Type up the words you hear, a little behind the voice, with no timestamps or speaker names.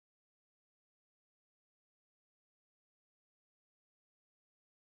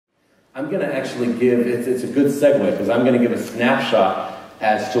I'm going to actually give, it's a good segue, because I'm going to give a snapshot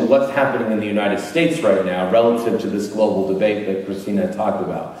as to what's happening in the United States right now relative to this global debate that Christina talked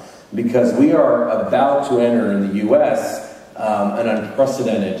about. Because we are about to enter in the U.S. An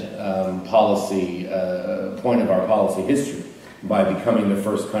unprecedented policy point of our policy history by becoming the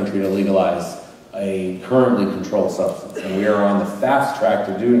first country to legalize a currently controlled substance. And we are on the fast track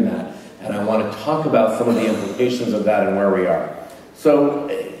to doing that. And I want to talk about some of the implications of that and where we are. So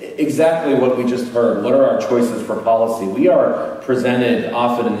exactly what we just heard, what are our choices for policy? We are presented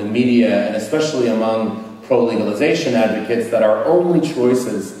often in the media, and especially among pro-legalization advocates, that our only choice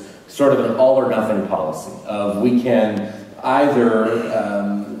is sort of an all-or-nothing policy of we can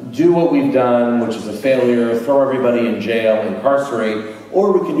either do what we've done, which is a failure, throw everybody in jail, incarcerate,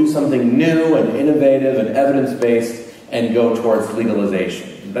 or we can do something new and innovative and evidence-based and go towards legalization.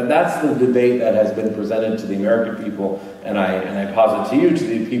 But that's the debate that has been presented to the American people, and I posit to you, to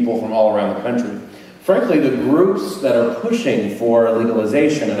the people from all around the country. Frankly, the groups that are pushing for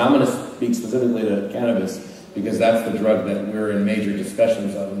legalization, and I'm going to speak specifically to cannabis because that's the drug that we're in major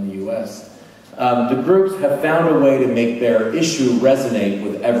discussions of in the U.S., the groups have found a way to make their issue resonate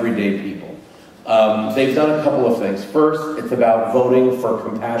with everyday people. They've done a couple of things. First, it's about voting for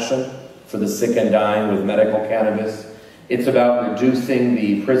compassion for the sick and dying with medical cannabis. It's about reducing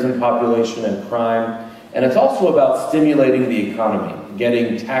the prison population and crime. And it's also about stimulating the economy,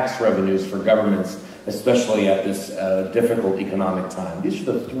 getting tax revenues for governments, especially at this difficult economic time. These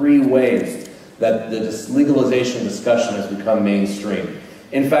are the three ways that this legalization discussion has become mainstream.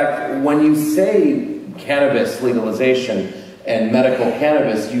 In fact, when you say cannabis legalization and medical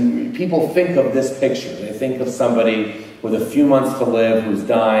cannabis, people think of this picture. They think of somebody with a few months to live who's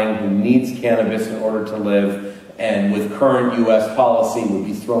dying, who needs cannabis in order to live, and with current U.S. policy would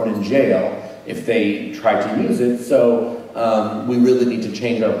be thrown in jail if they try to use it. So we really need to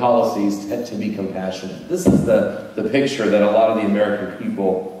change our policies to be compassionate. This is the picture that a lot of the American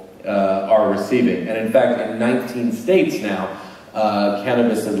people are receiving. And in fact, in 19 states now,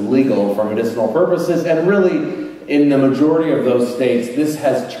 cannabis is legal for medicinal purposes, and really, in the majority of those states, this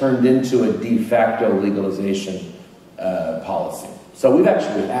has turned into a de facto legalization policy. So we've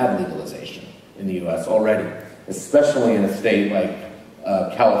actually had legalization in the U.S. already, especially in a state like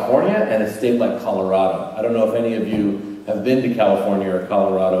California and a state like Colorado. I don't know if any of you have been to California or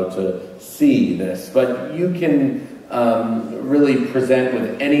Colorado to see this, but you can really present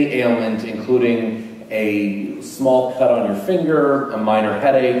with any ailment, including a small cut on your finger, a minor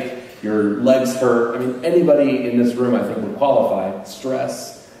headache, your legs hurt. I mean, anybody in this room, I think, would qualify.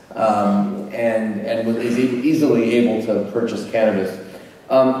 Stress, and is easily able to purchase cannabis.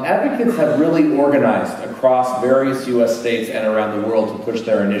 Advocates have really organized across various U.S. states and around the world to push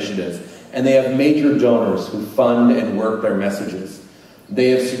their initiatives, and they have major donors who fund and work their messages. They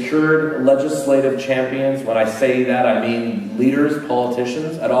have secured legislative champions. When I say that, I mean leaders,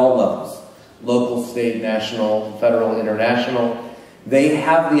 politicians at all levels. Local, state, national, federal, international. They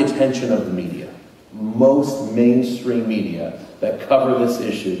have the attention of the media. Most mainstream media that cover this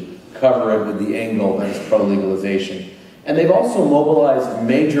issue cover it with the angle that is pro-legalization. And they've also mobilized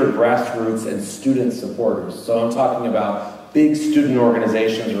major grassroots and student supporters. So I'm talking about big student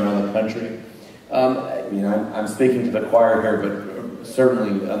organizations around the country. I'm speaking to the choir here, but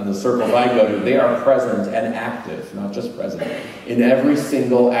certainly in the circles I go to, they are present and active, not just present, in every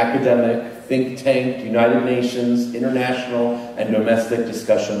single academic, think tank, United Nations, international, and domestic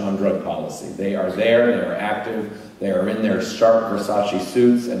discussion on drug policy. They are there, they are active, they are in their sharp Versace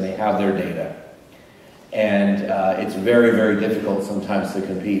suits, and they have their data. And it's very, very difficult sometimes to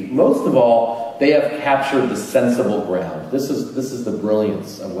compete. Most of all, they have captured the sensible ground. This is the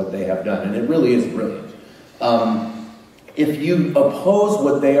brilliance of what they have done, and it really is brilliant. If you oppose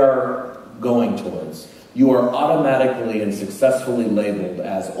what they are going towards, you are automatically and successfully labeled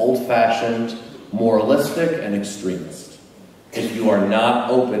as old-fashioned, moralistic, and extremist if you are not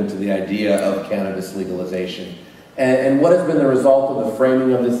open to the idea of cannabis legalization. And what has been the result of the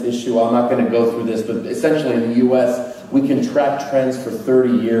framing of this issue? I'm not going to go through this, but essentially in the U.S., we can track trends for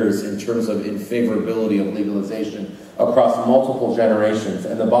 30 years in terms of favorability of legalization across multiple generations.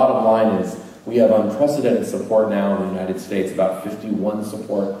 And the bottom line is we have unprecedented support now in the United States, about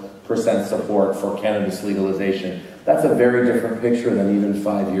 51% support for cannabis legalization. That's a very different picture than even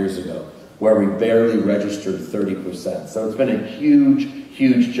 5 years ago, where we barely registered 30%. So it's been a huge,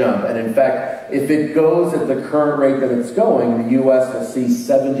 huge jump. And in fact, if it goes at the current rate that it's going, the U.S. will see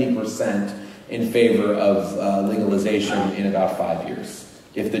 70% in favor of legalization in about 5 years.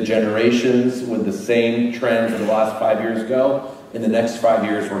 If the generations with the same trends of the last 5 years go, in the next 5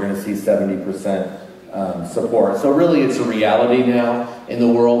 years, we're going to see 70% support. So really it's a reality now in the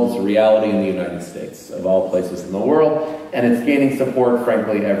world. It's a reality in the United States, of all places in the world, and it's gaining support,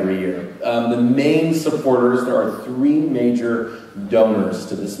 frankly, every year. The main supporters, there are three major donors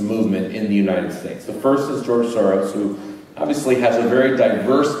to this movement in the United States. The first is George Soros, who obviously has a very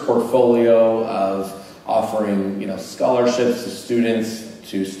diverse portfolio of offering, scholarships to students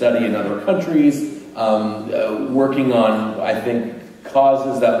to study in other countries, working on, I think,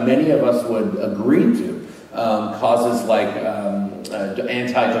 causes that many of us would agree to. Causes like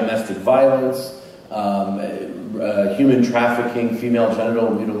anti-domestic violence, human trafficking, female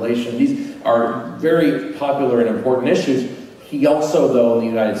genital mutilation. These are very popular and important issues. He also, though, in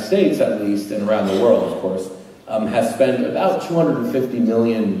the United States at least, and around the world, of course, has spent about $250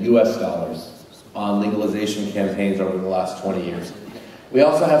 million US on legalization campaigns over the last 20 years. We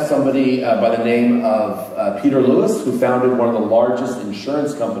also have somebody by the name of Peter Lewis, who founded one of the largest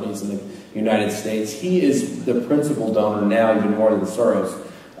insurance companies in the United States. He is the principal donor now, even more than Soros,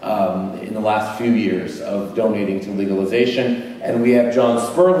 in the last few years of donating to legalization. And we have John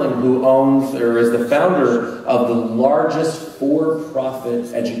Sperling, who owns, or is the founder of the largest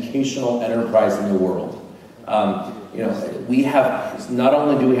for-profit educational enterprise in the world. We have, not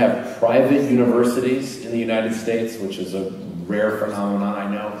only do we have private universities in the United States, which is a rare phenomenon, I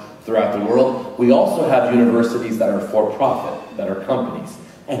know, throughout the world, we also have universities that are for-profit, that are companies.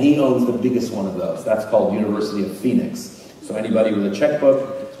 And he owns the biggest one of those. That's called University of Phoenix. So anybody with a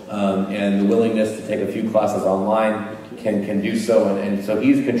checkbook and the willingness to take a few classes online can do so. And so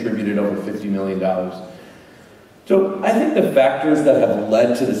he's contributed over $50 million. So I think the factors that have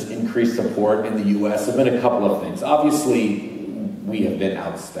led to this increased support in the U.S. have been a couple of things. Obviously, we have been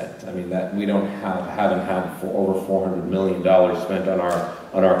outspent. I mean, that we haven't had for over $400 million spent on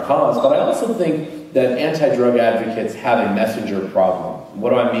our cause. But I also think that anti-drug advocates have a messenger problem.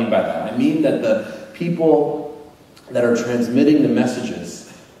 What do I mean by that? I mean that the people that are transmitting the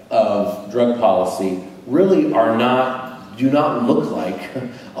messages of drug policy really do not look like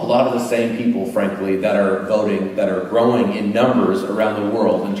a lot of the same people, frankly, that are voting, that are growing in numbers around the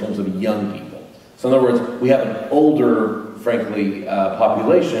world in terms of young people. So in other words, we have an older, frankly,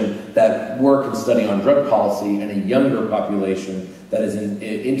 population that work and study on drug policy and a younger population that is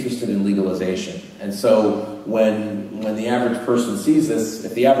interested in legalization. And so when the average person sees this,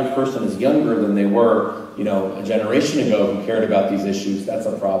 if the average person is younger than they were, a generation ago who cared about these issues, that's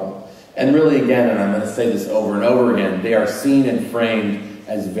a problem. And really, again, and I'm going to say this over and over again, they are seen and framed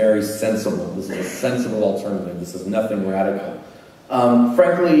as very sensible. This is a sensible alternative. This is nothing radical.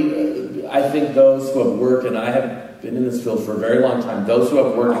 Frankly, I think those who have worked, and I have been in this field for a very long time, those who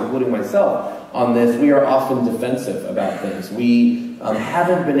have worked, including myself, on this, we are often defensive about things. We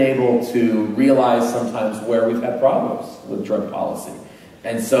haven't been able to realize sometimes where we've had problems with drug policy.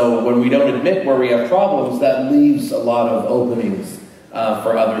 And so when we don't admit where we have problems, that leaves a lot of openings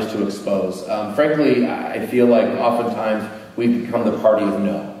for others to expose. Frankly, I feel like oftentimes we've become the party of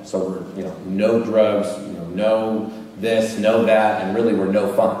no. So we're, no drugs, no this, no that, and really we're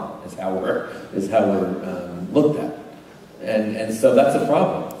no fun is how we're looked at. And so that's a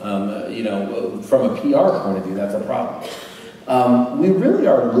problem. From a PR point of view, that's a problem. We really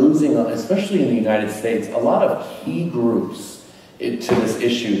are losing, especially in the United States, a lot of key groups to this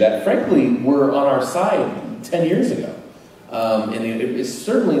issue that, frankly, were on our side 10 years ago.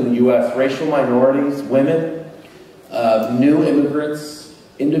 Certainly in the U.S., racial minorities, women, new immigrants,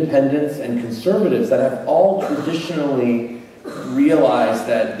 independents, and conservatives that have all traditionally realized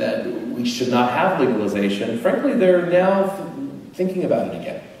that we should not have legalization. Frankly, they're now thinking about it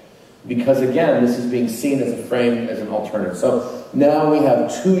again. Because again, this is being seen as an alternative. So now we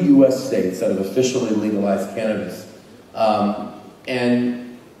have 2 U.S. states that have officially legalized cannabis.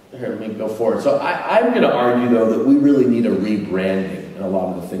 And here, let me go forward. So I'm going to argue, though, that we really need a rebranding in a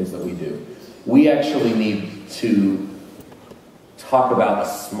lot of the things that we do. We actually need to talk about a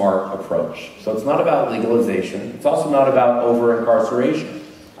smart approach. So it's not about legalization. It's also not about over-incarceration.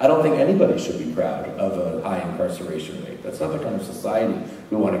 I don't think anybody should be proud of a high incarceration rate. That's not the kind of society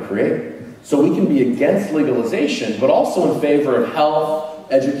we want to create. So we can be against legalization, but also in favor of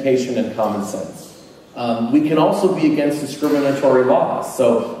health, education, and common sense. We can also be against discriminatory laws.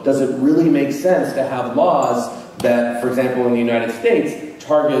 So does it really make sense to have laws that, for example, in the United States,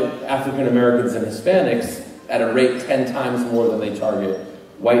 target African Americans and Hispanics at a rate 10 times more than they target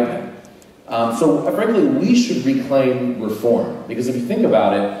white men? So frankly, we should reclaim reform. Because if you think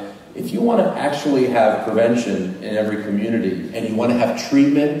about it, if you want to actually have prevention in every community, and you want to have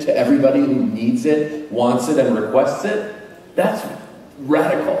treatment to everybody who needs it, wants it, and requests it, that's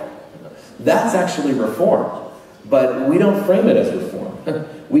radical. That's actually reform. But we don't frame it as reform.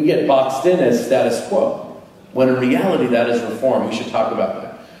 we get boxed in as status quo, when in reality that is reform. We should talk about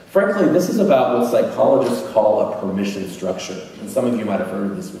that. Frankly, this is about what psychologists call a permission structure, and some of you might have heard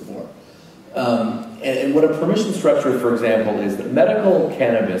of this before. And what a permission structure, for example, is that medical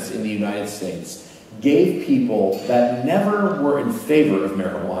cannabis in the United States gave people that never were in favor of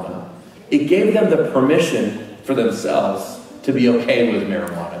marijuana, it gave them the permission for themselves to be okay with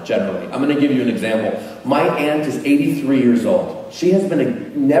marijuana, generally. I'm going to give you an example. My aunt is 83 years old. She has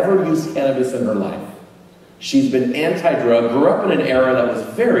never used cannabis in her life. She's been anti-drug, grew up in an era that was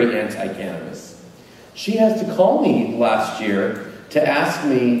very anti-cannabis. She has to call me last year to ask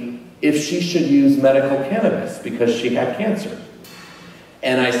me if she should use medical cannabis because she had cancer.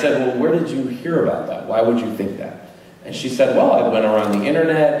 And I said, well, where did you hear about that? Why would you think that? And she said, well, I went around the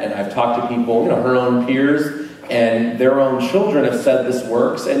internet and I've talked to people, her own peers, and their own children have said this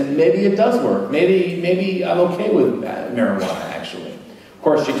works, and maybe it does work. Maybe I'm okay with marijuana, actually. Of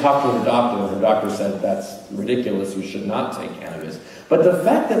course, she talked to her doctor, and her doctor said, that's ridiculous, you should not take cannabis. But the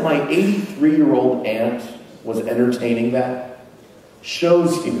fact that my 83-year-old aunt was entertaining that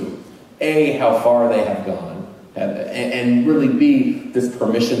shows you, A, how far they have gone, and really, B, this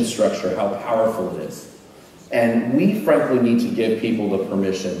permission structure, how powerful it is. And we, frankly, need to give people the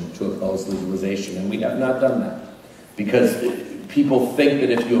permission to oppose legalization, and we have not done that. Because people think that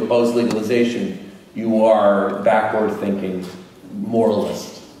if you oppose legalization, you are backward-thinking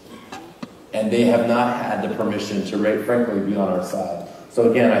moralist. And they have not had the permission to, frankly, be on our side. So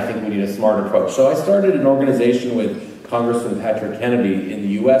again, I think we need a smart approach. So I started an organization with Congressman Patrick Kennedy in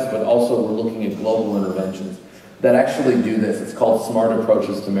the US, but also we're looking at global interventions that actually do this. It's called Smart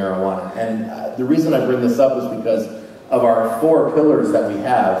Approaches to Marijuana. And the reason I bring this up is because of our 4 pillars that we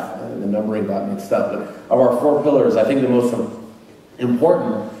have. The numbering got mixed up, but of our 4 pillars, I think the most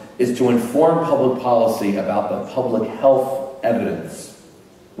important is to inform public policy about the public health evidence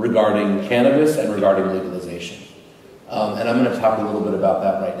regarding cannabis and regarding legalization. And I'm going to talk a little bit about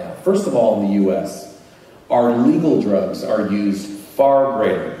that right now. First of all, in the US, our legal drugs are used far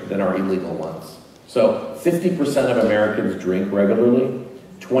greater than our illegal ones. So 50% of Americans drink regularly,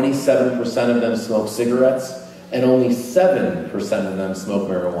 27% of them smoke cigarettes, and only 7% of them smoke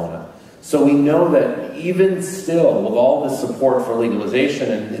marijuana. So we know that even still, with all the support for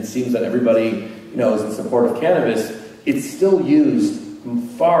legalization, and it seems that everybody is in support of cannabis, it's still used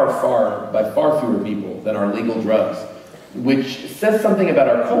by far fewer people than our legal drugs, which says something about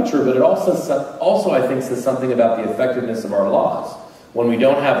our culture, but it also I think, says something about the effectiveness of our laws. When we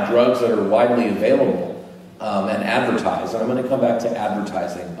don't have drugs that are widely available and advertised, and I'm going to come back to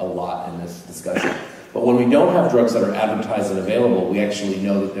advertising a lot in this discussion, but when we don't have drugs that are advertised and available, we actually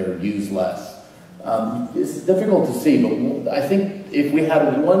know that they're used less. It's difficult to see, but I think if we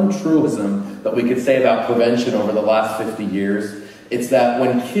had one truism that we could say about prevention over the last 50 years, it's that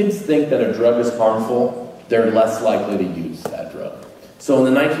when kids think that a drug is harmful, they're less likely to use that drug. So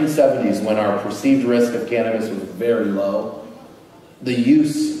in the 1970s, when our perceived risk of cannabis was very low, the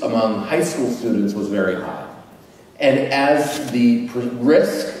use among high school students was very high. And as the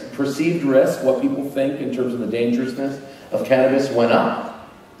perceived risk, what people think in terms of the dangerousness of cannabis went up,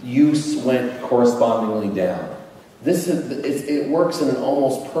 use went correspondingly down. It works in an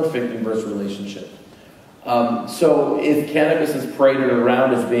almost perfect inverse relationship. So if cannabis is paraded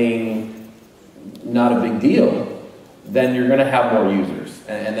around as being not a big deal, then you're going to have more users.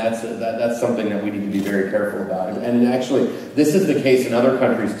 And that's something that we need to be very careful about. And actually, this is the case in other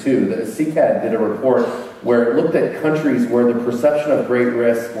countries too. The ECAD did a report where it looked at countries where the perception of great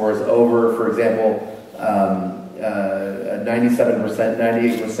risk was over, for example, 97%,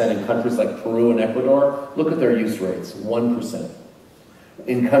 98% in countries like Peru and Ecuador. Look at their use rates, 1%.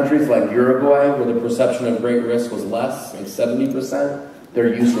 In countries like Uruguay, where the perception of great risk was less, like 70%,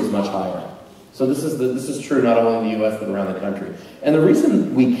 their use was much higher. So this is true not only in the US, but around the country. And the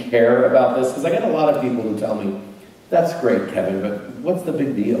reason we care about this, because I get a lot of people who tell me, that's great, Kevin, but what's the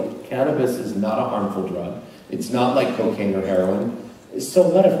big deal? Cannabis is not a harmful drug. It's not like cocaine or heroin. So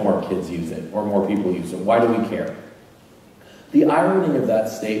what if more kids use it, or more people use it? Why do we care? The irony of that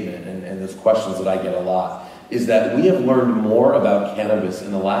statement, and those questions that I get a lot, is that we have learned more about cannabis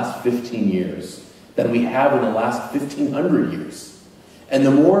in the last 15 years than we have in the last 1,500 years. And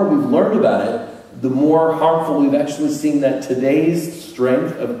the more we've learned about it, the more harmful we've actually seen that today's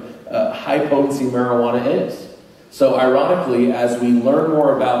strength of high-potency marijuana is. So ironically, as we learn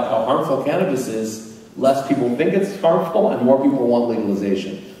more about how harmful cannabis is, less people think it's harmful and more people want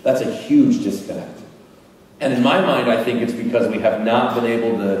legalization. That's a huge disconnect. And in my mind, I think it's because we have not been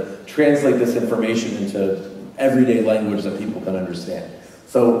able to translate this information into everyday language that people can understand.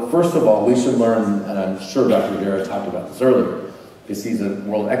 So first of all, we should learn, and I'm sure Dr. Vera talked about this earlier, because he's a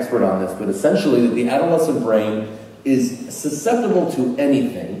world expert on this, but essentially the adolescent brain is susceptible to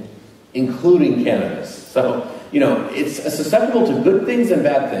anything, including cannabis. So, it's susceptible to good things and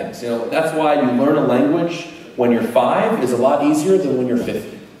bad things. That's why you learn a language when you're 5 is a lot easier than when you're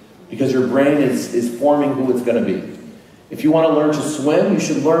 50, because your brain is forming who it's going to be. If you want to learn to swim, you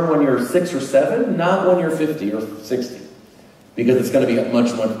should learn when you're 6 or 7, not when you're 50 or 60, because it's going to be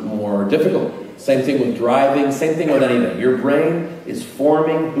much, much more difficult. Same thing with driving, same thing with anything. Your brain is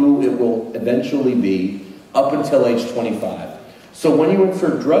forming who it will eventually be up until age 25. So when you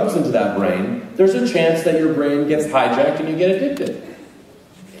insert drugs into that brain, there's a chance that your brain gets hijacked and you get addicted.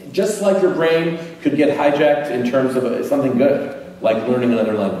 Just like your brain could get hijacked in terms of something good, like learning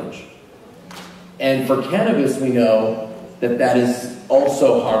another language. And for cannabis, we know that that is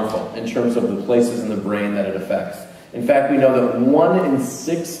also harmful in terms of the places in the brain that it affects. In fact, we know that 1 in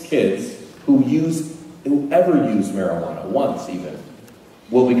 6 kids who ever use marijuana, once even,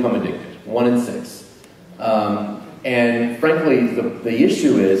 will become addicted. 1 in 6. And frankly, the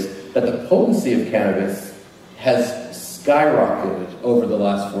issue is that the potency of cannabis has skyrocketed over the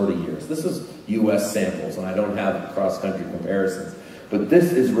last 40 years. This is US samples, and I don't have cross-country comparisons. But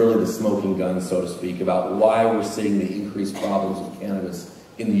this is really the smoking gun, so to speak, about why we're seeing the increased problems with cannabis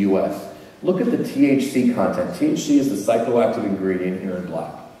in the US. Look at the THC content. THC is the psychoactive ingredient here in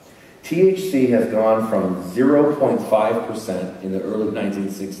black. THC has gone from 0.5% in the early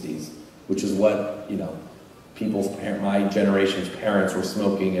 1960s, which is what, my generation's parents were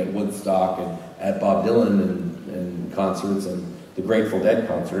smoking at Woodstock and at Bob Dylan and concerts and the Grateful Dead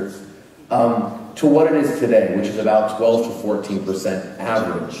concerts, to what it is today, which is about 12 to 14%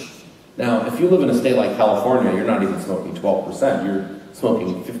 average. Now, if you live in a state like California, you're not even smoking 12%, you're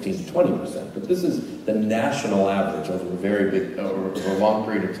smoking 15 to 20%. But this is the national average over a long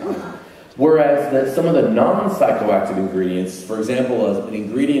period of time. Whereas some of the non-psychoactive ingredients, for example, an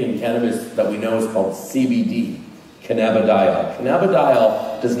ingredient in cannabis that we know is called CBD, cannabidiol.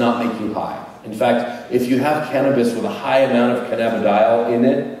 Cannabidiol does not make you high. In fact, if you have cannabis with a high amount of cannabidiol in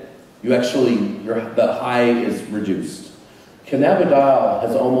it, the high is reduced. Cannabidiol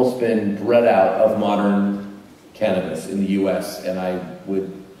has almost been bred out of modern cannabis in the US, and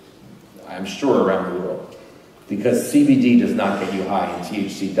I'm sure around the world, because CBD does not get you high and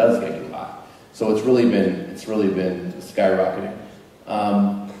THC does get you high. So it's really been skyrocketing.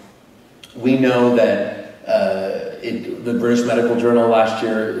 We know that the British Medical Journal last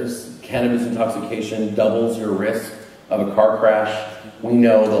year is cannabis intoxication doubles your risk of a car crash. We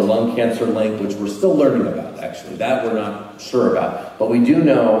know the lung cancer link, which we're still learning about, actually. That we're not sure about. But we do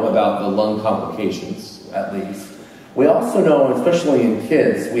know about the lung complications, at least. We also know, especially in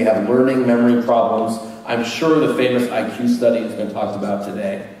kids, we have learning memory problems. I'm sure the famous IQ study has been talked about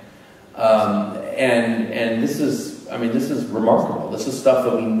today. And this is remarkable. This is stuff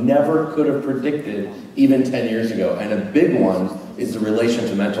that we never could have predicted even 10 years ago. And a big one is the relation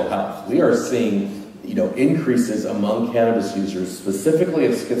to mental health. We are seeing increases among cannabis users, specifically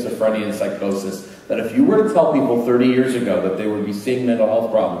of schizophrenia and psychosis, that if you were to tell people 30 years ago that they would be seeing mental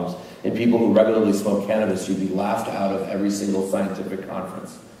health problems in people who regularly smoke cannabis, you'd be laughed out of every single scientific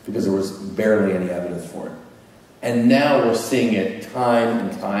conference because there was barely any evidence for it. And now we're seeing it time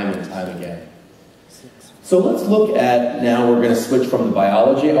and time and time again. So let's look at, now we're going to switch from the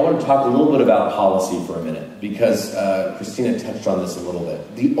biology. I want to talk a little bit about policy for a minute, because Christina touched on this a little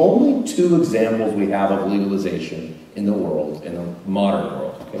bit. The only 2 examples we have of legalization in the world, in the modern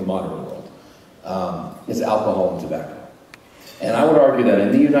world, is alcohol and tobacco. And I would argue that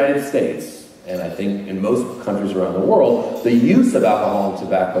in the United States, and I think in most countries around the world, the use of alcohol and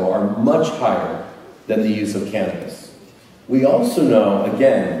tobacco are much higher than the use of cannabis. We also know,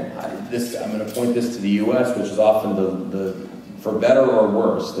 again, I'm going to point this to the US, which is often for better or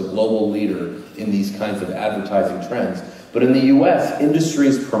worse, the global leader in these kinds of advertising trends. But in the US,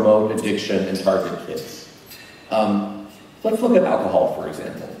 industries promote addiction and target kids. Let's look at alcohol, for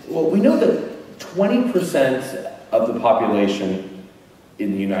example. Well, we know that 20% of the population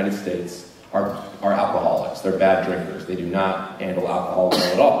in the United States are alcoholics. They're bad drinkers. They do not handle alcohol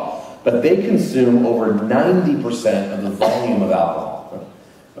well at all. But they consume over 90% of the volume of alcohol.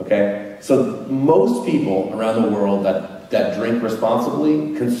 Okay? So most people around the world that drink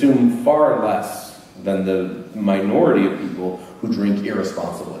responsibly consume far less than the minority of people who drink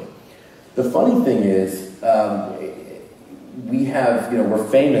irresponsibly. The funny thing is, we're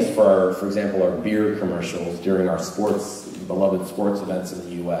famous for example, our beer commercials during our beloved sports events in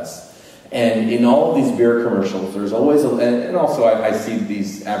the U.S. And in all of these beer commercials, there's always, and also I see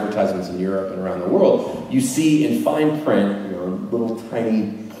these advertisements in Europe and around the world, you see in fine print, little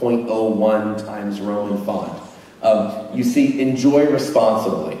tiny 0.01 times Roman font, You see enjoy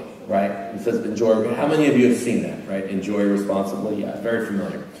responsibly, right? It says enjoy. How many of you have seen that, right? Enjoy responsibly. Yeah, very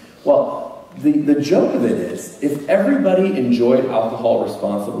familiar. Well, the joke of it is, if everybody enjoyed alcohol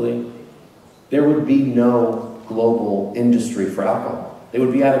responsibly, there would be no global industry for alcohol. They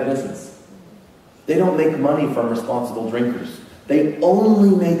would be out of business. They don't make money from responsible drinkers. They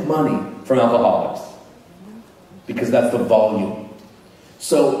only make money from alcoholics because that's the volume.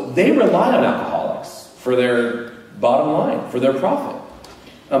 So they rely on alcoholics for their bottom line, for their profit.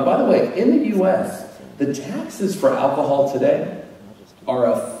 By the way, in the US, the taxes for alcohol today are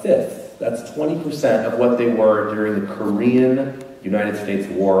a fifth. That's 20% of what they were during the Korean United States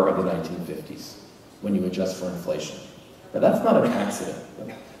War of the 1950s, when you adjust for inflation. Now that's not an accident.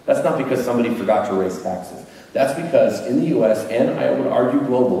 That's not because somebody forgot to raise taxes. That's because in the US, and I would argue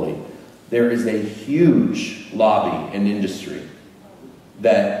globally, there is a huge lobby and industry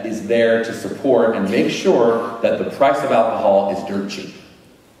that is there to support and make sure that the price of alcohol is dirt cheap.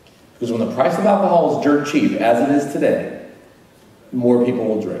 Because when the price of alcohol is dirt cheap, as it is today, more people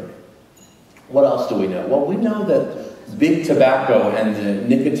will drink. What else do we know? Well, we know that big tobacco and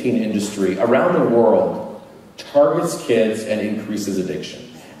the nicotine industry around the world targets kids and increases addiction.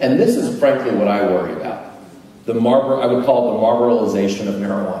 And this is frankly what I worry about. I would call it the Marlborization of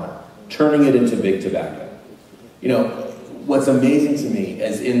marijuana, turning it into big tobacco. You know, what's amazing to me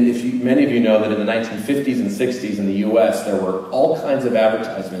is, many of you know that in the 1950s and 60s in the US, there were all kinds of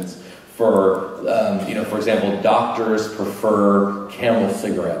advertisements for, for example, doctors prefer Camel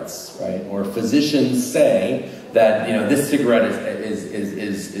cigarettes, right? Or physicians say that, this cigarette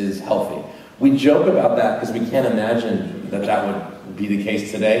is healthy. We joke about that because we can't imagine that would be the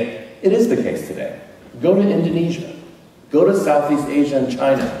case today. It is the case today. Go to Indonesia. Go to Southeast Asia and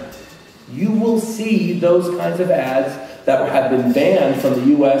China. You will see those kinds of ads that have been banned from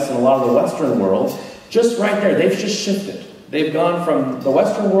the US and a lot of the Western world. Just right there, they've just shifted. They've gone from the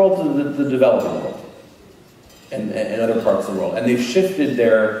Western world to the developing world and other parts of the world. And they've shifted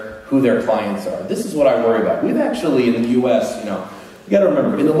who their clients are. This is what I worry about. We've actually, in the US, you got to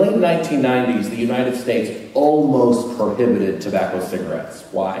remember, in the late 1990s, the United States almost prohibited tobacco cigarettes.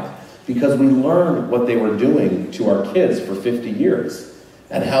 Why? Because we learned what they were doing to our kids for 50 years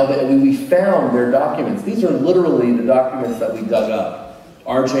and how we found their documents. These are literally the documents that we dug up.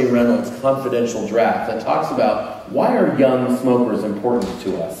 R.J. Reynolds' confidential draft that talks about why are young smokers important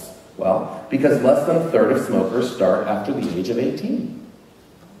to us? Well, because less than a third of smokers start after the age of 18.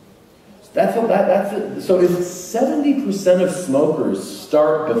 That's it. So if 70% of smokers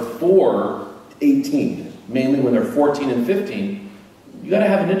start before 18, mainly when they're 14 and 15, you got to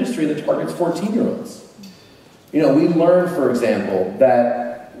have an industry that targets 14-year-olds. We learned, for example,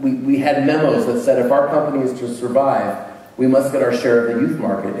 that we had memos that said if our company is to survive, we must get our share of the youth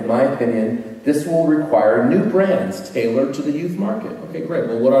market. In my opinion, this will require new brands tailored to the youth market. Okay, great.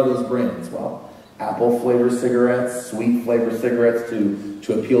 Well, what are those brands? Well, apple flavored cigarettes, sweet flavored cigarettes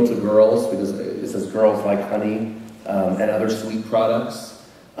to appeal to girls, because it says girls like honey and other sweet products.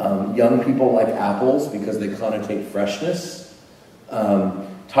 Young people like apples because they connotate freshness.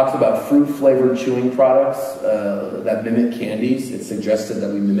 Talks about fruit flavored chewing products that mimic candies. It's suggested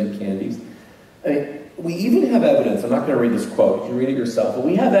that we mimic candies. I mean, we even have evidence, I'm not going to read this quote, you can read it yourself, but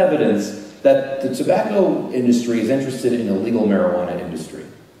we have evidence that the tobacco industry is interested in the legal marijuana industry.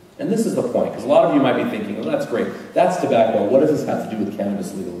 And this is the point, because a lot of you might be thinking, well, that's great. That's tobacco. What does this have to do with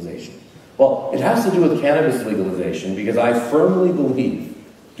cannabis legalization? Well, it has to do with cannabis legalization because I firmly believe,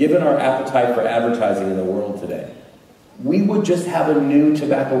 given our appetite for advertising in the world today, we would just have a new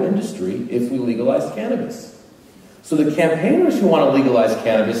tobacco industry if we legalized cannabis. So the campaigners who want to legalize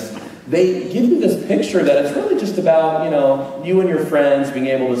cannabis, they give you this picture that it's really just about, you and your friends being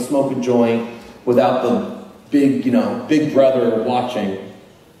able to smoke a joint without the big brother watching.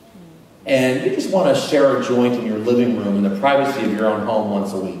 And you just want to share a joint in your living room in the privacy of your own home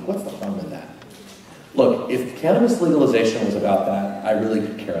once a week. What's the harm in that? Look, if cannabis legalization was about that, I really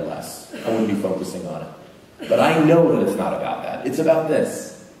could care less. I wouldn't be focusing on it. But I know that it's not about that. It's about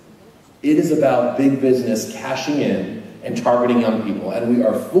this. It is about big business cashing in and targeting young people. And we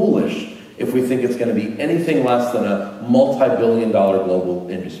are foolish if we think it's going to be anything less than a multi-billion-dollar global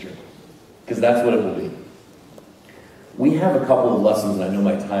industry. Because that's what it will be. We have a couple of lessons, and I know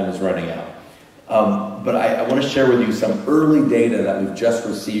my time is running out. But I want to share with you some early data that we've just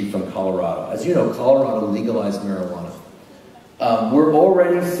received from Colorado. As you know, Colorado legalized marijuana. We're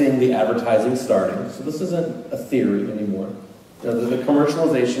already seeing the advertising starting, so this isn't a theory anymore. The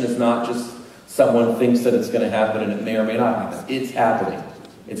commercialization is not just someone thinks that it's going to happen and it may or may not happen. It's happening.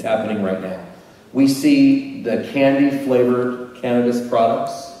 It's happening right now. We see the candy-flavored cannabis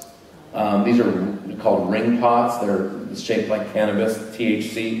products. These are called ring pots. They're shaped like cannabis,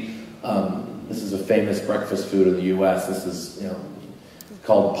 THC. This is a famous breakfast food in the U.S. This is,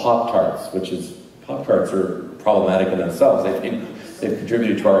 called Pop-Tarts, Pop-Tarts are problematic in themselves. They've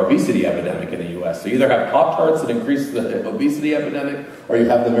contributed to our obesity epidemic in the U.S. So you either have Pop-Tarts that increase the obesity epidemic, or you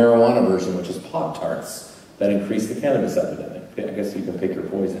have the marijuana version, which is Pop-Tarts, that increase the cannabis epidemic. I guess you can pick your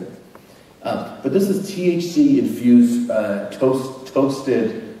poison. But this is THC-infused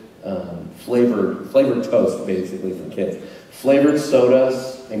toasted, flavored toast, basically, for kids. Flavored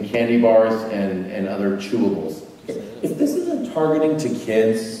sodas and candy bars and other chewables. If this isn't targeting to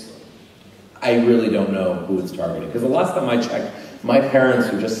kids, I really don't know who it's targeting. Because the last time I checked, my parents,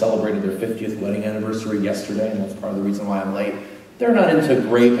 who just celebrated their 50th wedding anniversary yesterday, and that's part of the reason why I'm late, they're not into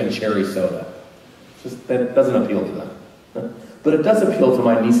grape and cherry soda. That doesn't appeal to them. But it does appeal to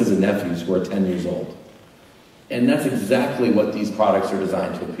my nieces and nephews who are 10 years old. And that's exactly what these products are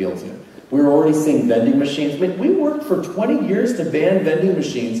designed to appeal to. We're already seeing vending machines. We worked for 20 years to ban vending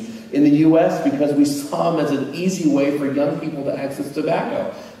machines in the US because we saw them as an easy way for young people to access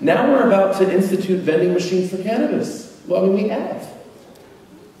tobacco. Now we're about to institute vending machines for cannabis. Well, I mean, we have.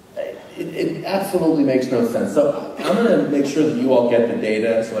 It absolutely makes no sense. So I'm going to make sure that you all get the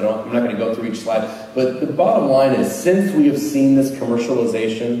data, so I'm not going to go through each slide. But the bottom line is, since we have seen this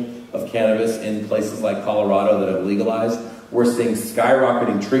commercialization of cannabis in places like Colorado that have legalized, we're seeing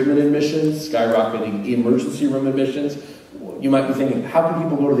skyrocketing treatment admissions, skyrocketing emergency room admissions. You might be thinking, how can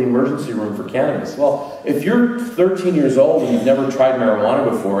people go to the emergency room for cannabis? Well, if you're 13 years old and you've never tried marijuana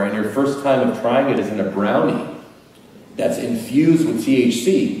before, and your first time of trying it is in a brownie that's infused with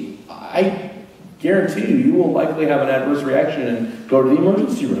THC, I guarantee you will likely have an adverse reaction and go to the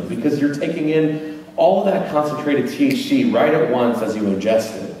emergency room because you're taking in all of that concentrated THC right at once as you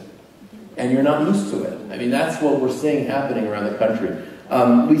ingest it. And you're not used to it. I mean, that's what we're seeing happening around the country.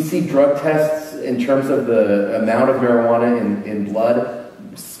 We see drug tests in terms of the amount of marijuana in blood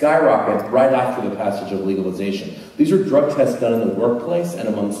skyrocket right after the passage of legalization. These are drug tests done in the workplace and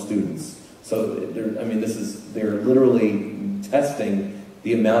among students. So, they're literally testing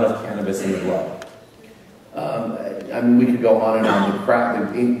the amount of cannabis in the blood. We could go on and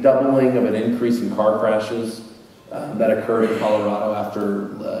on. The doubling of an increase in car crashes that occurred in Colorado after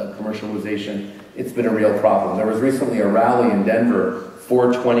commercialization. It's been a real problem. There was recently a rally in Denver,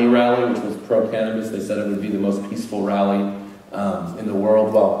 420 rally, which was pro-cannabis. They said it would be the most peaceful rally in the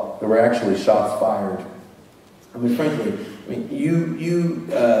world. Well, there were actually shots fired. Frankly, you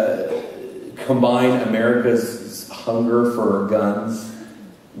combine America's hunger for guns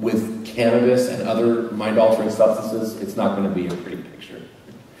with cannabis and other mind-altering substances, it's not going to be a pretty picture.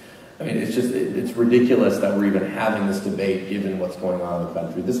 It's ridiculous that we're even having this debate given what's going on in the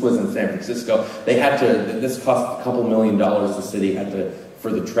country. This was in San Francisco. This cost a couple $1 million, the city had to,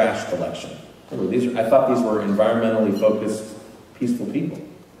 for the trash collection. I thought these were environmentally focused, peaceful people.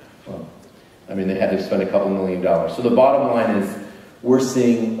 Well, they had to spend a couple $1 million. So the bottom line is, we're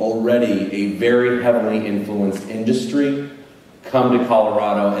seeing already a very heavily influenced industry come to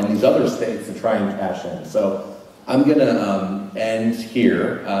Colorado and these other states to try and cash in. So I'm going to end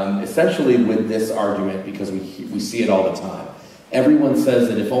here, essentially with this argument, because we see it all the time. Everyone says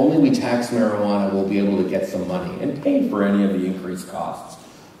that if only we tax marijuana, we'll be able to get some money and pay for any of the increased costs.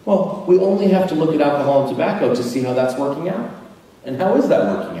 Well, we only have to look at alcohol and tobacco to see how that's working out. And how is that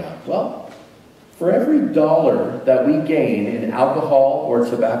working out? Well, for every dollar that we gain in alcohol or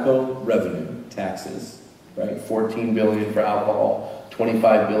tobacco revenue, taxes, right? $14 billion for alcohol,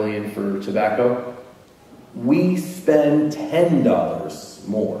 $25 billion for tobacco. We spend $10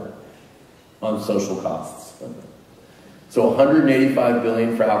 more on social costs. So $185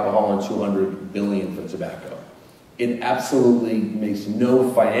 billion for alcohol and $200 billion for tobacco. It absolutely makes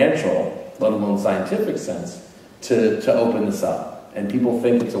no financial, let alone scientific sense to open this up. And people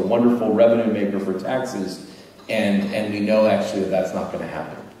think it's a wonderful revenue maker for taxes, and we know actually that that's not going to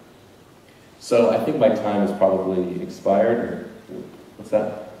happen. So I think my time has probably expired. Or, what's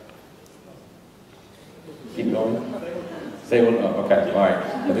that? Keep going? Say what? Oh, okay, all right.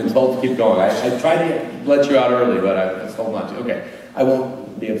 I've been told to keep going. I tried to let you out early, but I was told not to. Okay, I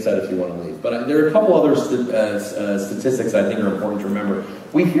won't be upset if you want to leave. But there are a couple other statistics I think are important to remember.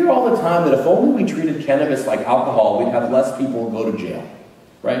 We hear all the time that if only we treated cannabis like alcohol, we'd have less people go to jail,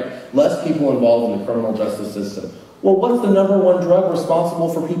 right? Less people involved in the criminal justice system. Well, what's the #1 drug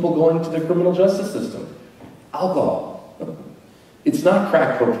responsible for people going to the criminal justice system? Alcohol. It's not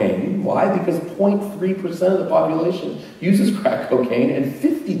crack cocaine. Why? Because 0.3% of the population uses crack cocaine and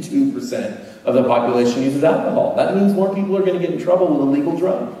 52% of the population uses alcohol. That means more people are going to get in trouble with a legal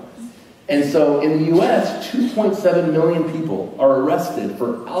drug. And so in the US, 2.7 million people are arrested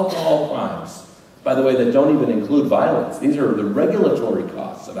for alcohol crimes by the way, that don't even include violence. These are the regulatory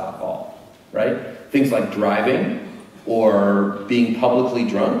costs of alcohol, right? Things like driving, or being publicly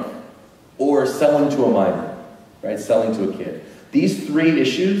drunk, or selling to a minor, right? Selling to a kid. These three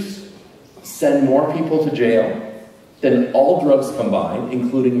issues send more people to jail than all drugs combined,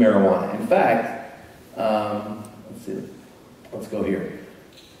 including marijuana. In fact, let's see, let's go here.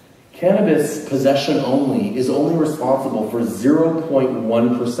 Cannabis possession only is only responsible for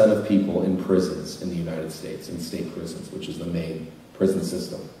 0.1% of people in prisons in the United States, in state prisons, which is the main prison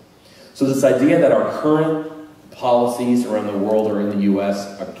system. So this idea that our current policies around the world or in the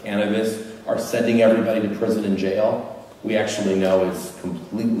US of cannabis are sending everybody to prison and jail, we actually know is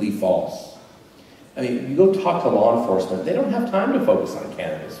completely false. I mean, you go talk to law enforcement, they don't have time to focus on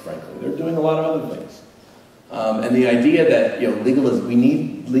cannabis, frankly. They're doing a lot of other things. And the idea that we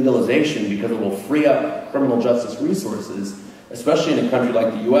need legalization because it will free up criminal justice resources, especially in a country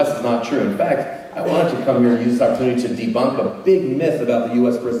like the US, is not true. In fact, I wanted to come here and use this opportunity to debunk a big myth about the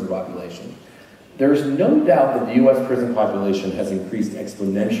US prison population. There's no doubt that the US prison population has increased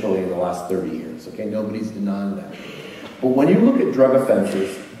exponentially in the last 30 years. Okay, nobody's denying that. But when you look at drug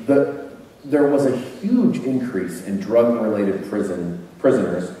offenses, there was a huge increase in drug-related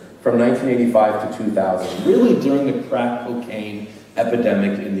prisoners from 1985 to 2000, really during the crack cocaine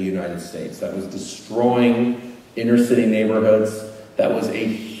epidemic in the United States that was destroying inner-city neighborhoods. That was a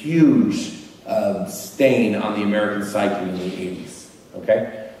huge stain on the American psyche in the 80s,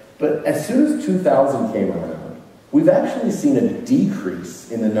 okay? But as soon as 2000 came around, we've actually seen a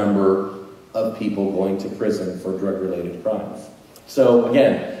decrease in the number of people going to prison for drug-related crimes. So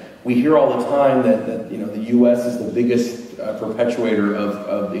again, we hear all the time that the U.S. is the biggest perpetuator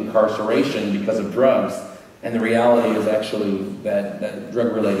of incarceration because of drugs, and the reality is actually that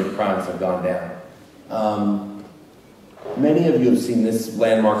drug-related crimes have gone down. Many of you have seen this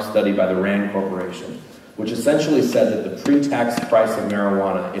landmark study by the RAND Corporation, which essentially said that the pre-tax price of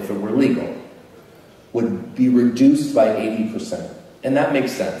marijuana, if it were legal, would be reduced by 80%. And that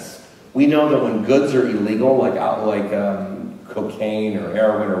makes sense. We know that when goods are illegal, like cocaine or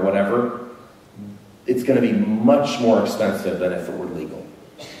heroin or whatever, it's going to be much more expensive than if it were legal.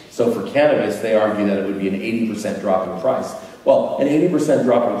 So for cannabis, they argue that it would be an 80% drop in price. Well, an 80%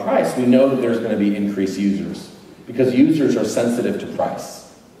 drop in price, we know that there's going to be increased users, because users are sensitive to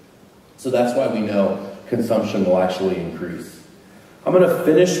price. So that's why we know consumption will actually increase. I'm going to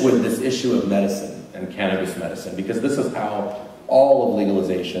finish with this issue of medicine and cannabis medicine, because this is how all of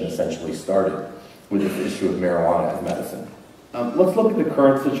legalization essentially started, with this issue of marijuana as medicine. Let's look at the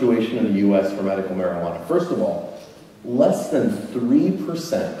current situation in the U.S. for medical marijuana. First of all, less than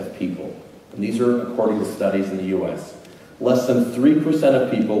 3% of people, and these are according to studies in the U.S., less than 3%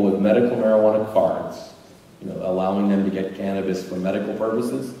 of people with medical marijuana cards, allowing them to get cannabis for medical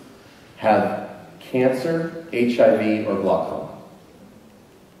purposes, have cancer, HIV, or glaucoma.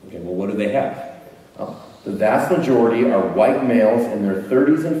 Okay, well, what do they have? The vast majority are white males in their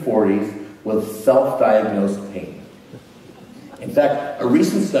 30s and 40s with self-diagnosed pain. In fact, a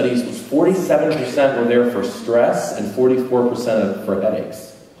recent study was 47% were there for stress and 44% for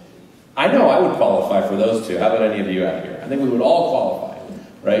headaches. I know I would qualify for those two. How about any of you out here? I think we would all qualify,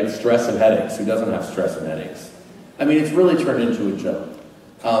 right? Stress and headaches. Who doesn't have stress and headaches? I mean, it's really turned into a joke.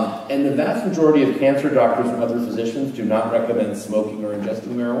 And the vast majority of cancer doctors and other physicians do not recommend smoking or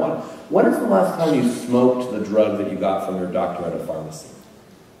ingesting marijuana. When is the last time you smoked the drug that you got from your doctor at a pharmacy?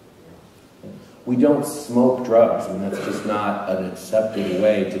 We don't smoke drugs. I mean, that's just not an accepted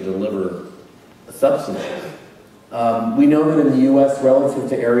way to deliver substances. We know that in the U.S., relative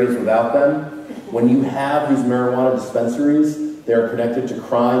to areas without them, when you have these marijuana dispensaries, they're connected to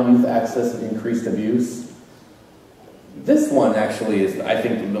crime, youth access, and increased abuse. This one actually is, I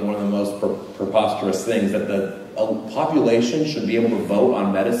think, one of the most preposterous things, that a population should be able to vote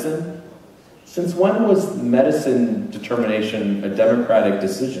on medicine. Since when was medicine determination a democratic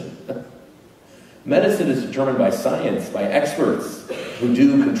decision? Medicine is determined by science, by experts who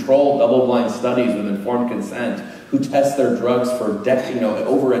do controlled double-blind studies with informed consent, who test their drugs for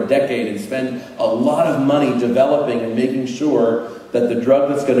over a decade and spend a lot of money developing and making sure that the drug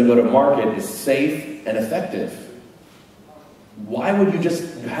that's going to go to market is safe and effective. Why would you just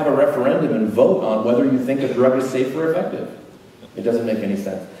have a referendum and vote on whether you think a drug is safe or effective? It doesn't make any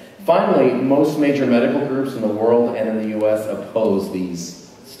sense. Finally, most major medical groups in the world and in the U.S. oppose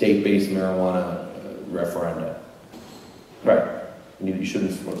these state-based marijuana referenda. Right. You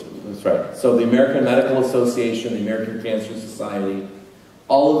shouldn't support it. That's right. So the American Medical Association, the American Cancer Society,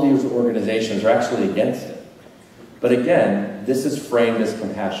 all of these organizations are actually against it. But again, this is framed as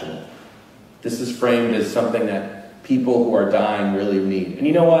compassionate. This is framed as something that people who are dying really need. And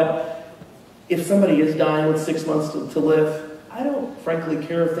you know what? If somebody is dying with 6 months to live, I don't frankly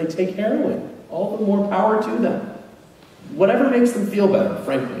care if they take heroin. All the more power to them. Whatever makes them feel better,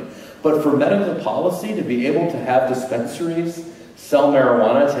 frankly. But for medical policy, to be able to have dispensaries sell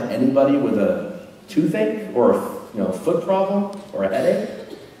marijuana to anybody with a toothache or a foot problem or a headache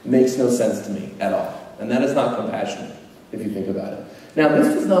makes no sense to me at all. And that is not compassionate, if you think about it. Now,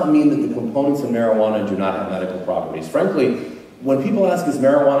 this does not mean that the components in marijuana do not have medical properties. Frankly, when people ask, is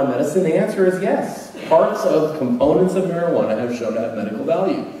marijuana medicine, the answer is yes. Parts of components of marijuana have shown to have medical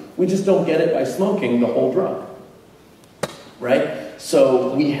value. We just don't get it by smoking the whole drug, right?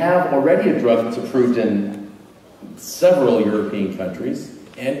 So we have already a drug that's approved in several European countries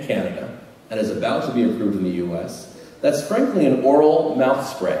and Canada, and is about to be approved in the US. That's frankly an oral mouth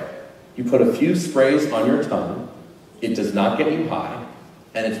spray. You put a few sprays on your tongue, it does not get you high,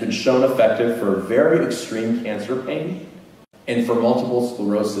 and it's been shown effective for very extreme cancer pain and for multiple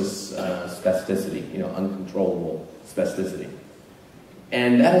sclerosis spasticity, uncontrollable spasticity.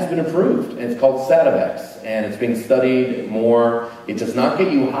 And that has been approved, and it's called A.Sabet, and it's being studied more. It does not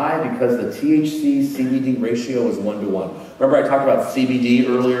get you high because the THC-CBD ratio is 1:1. Remember I talked about CBD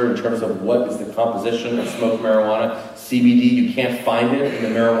earlier in terms of what is the composition of smoked marijuana? CBD, you can't find it in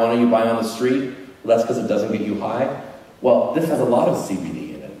the marijuana you buy on the street. Well, that's because it doesn't get you high. Well, this has a lot of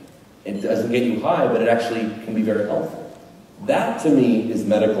CBD in it. It doesn't get you high, but it actually can be very helpful. That, to me, is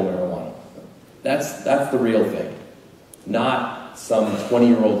medical marijuana. That's the real thing. Not some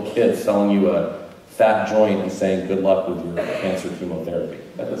 20-year-old kid selling you a fat joint and saying, good luck with your cancer chemotherapy.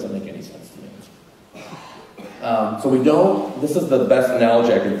 That doesn't make any sense to me. This is the best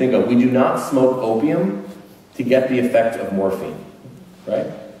analogy I can think of. We do not smoke opium to get the effect of morphine, right?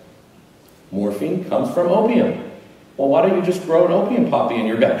 Morphine comes from opium. Well, why don't you just grow an opium poppy in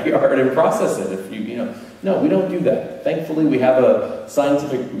your backyard and process it? No, we don't do that. Thankfully, we have a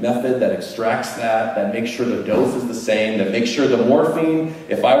scientific method that extracts that makes sure the dose is the same, that makes sure the morphine,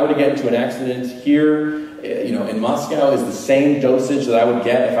 if I were to get into an accident here, in Moscow, is the same dosage that I would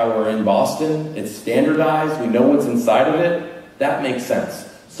get if I were in Boston. It's standardized. We know what's inside of it. That makes sense.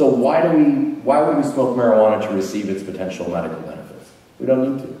 So why would we smoke marijuana to receive its potential medical benefits? We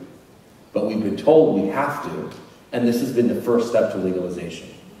don't need to. But we've been told we have to, and this has been the first step to legalization.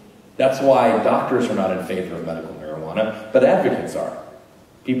 That's why doctors are not in favor of medical marijuana, but advocates are.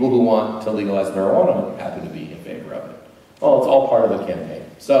 People who want to legalize marijuana happen to be in favor of it. Well, it's all part of the campaign.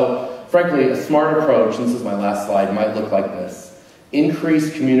 So, frankly, a smart approach, and this is my last slide, might look like this.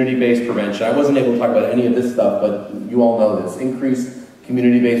 Increased community-based prevention. I wasn't able to talk about any of this stuff, but you all know this. Increased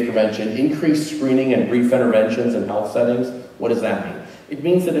community-based prevention, increased screening and brief interventions in health settings. What does that mean? It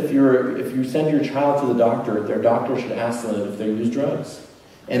means that if you send your child to the doctor, their doctor should ask them if they use drugs.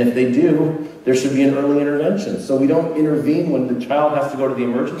 And if they do, there should be an early intervention. So we don't intervene when the child has to go to the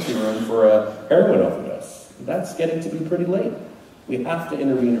emergency room for a heroin overdose. That's getting to be pretty late. We have to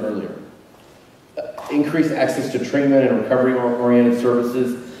intervene earlier. Increase access to treatment and recovery-oriented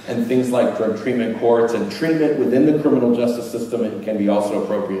services and things like drug treatment courts and treatment within the criminal justice system can be also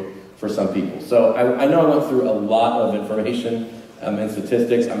appropriate for some people. So I know I went through a lot of information and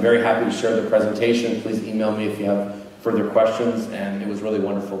statistics. I'm very happy to share the presentation. Please email me if you have further questions, and it was really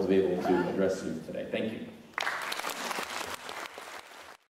wonderful to be able to address you today. Thank you.